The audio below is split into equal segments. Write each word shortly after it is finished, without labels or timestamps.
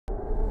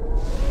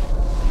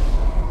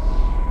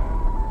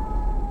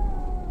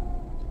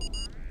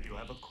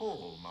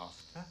call,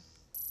 Master?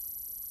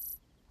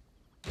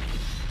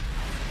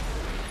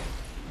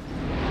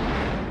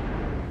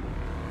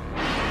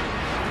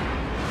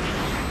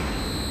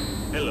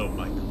 Hello,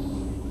 Michael.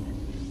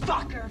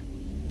 Fucker!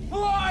 Who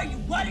are you?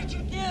 What did you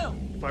do?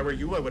 If I were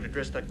you, I would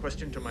address that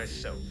question to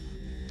myself.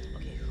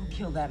 Okay, who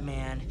killed that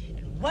man?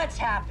 And what's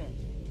happened?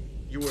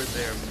 You were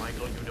there,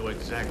 Michael. You know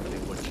exactly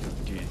what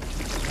you did.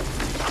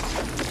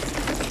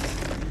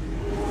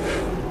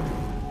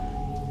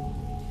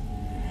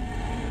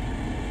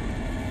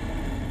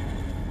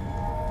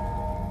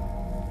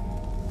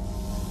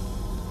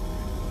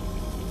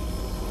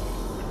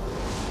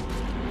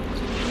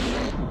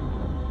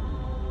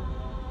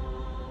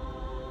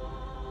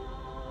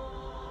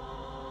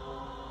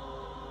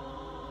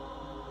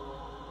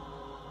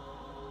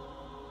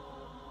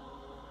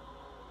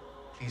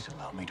 Please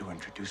allow me to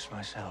introduce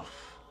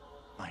myself.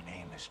 My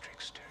name is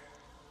Trickster.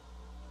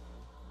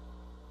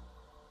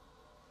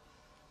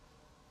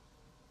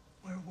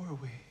 Where were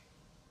we?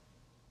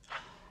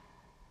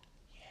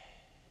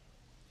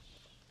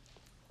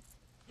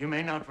 You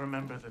may not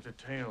remember the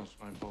details,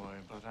 my boy,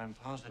 but I'm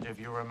positive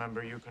you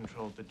remember you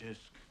controlled the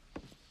disc.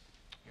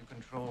 You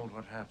controlled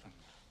what happened.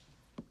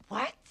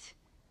 What?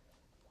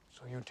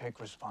 So you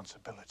take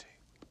responsibility.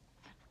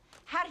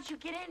 How did you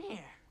get in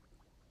here?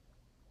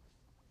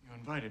 You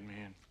invited me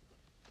in.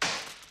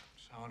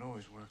 That's how it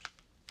always works.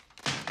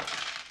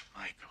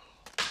 Michael,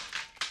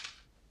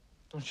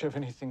 don't you have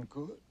anything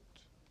good?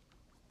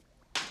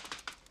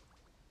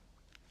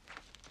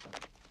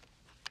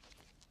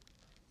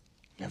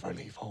 Never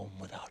leave home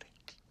without it.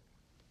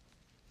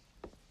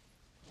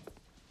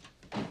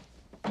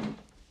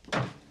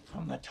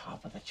 From the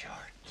top of the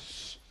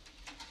charts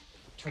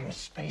to a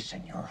space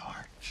in your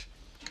heart.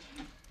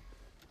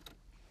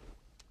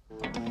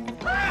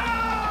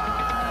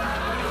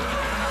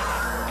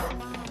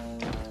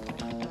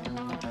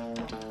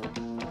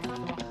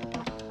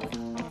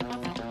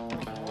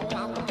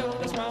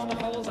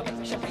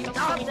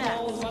 Stop that!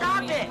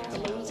 Stop it!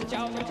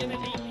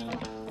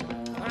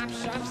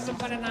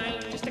 Somebody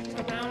night, stick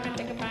around and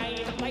take a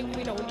bite of life.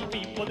 We don't need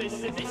people. This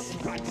is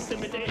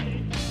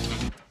proximity.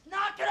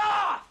 Knock it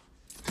off!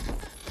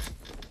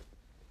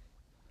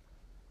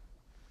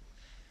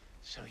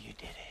 So you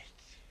did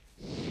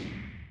it.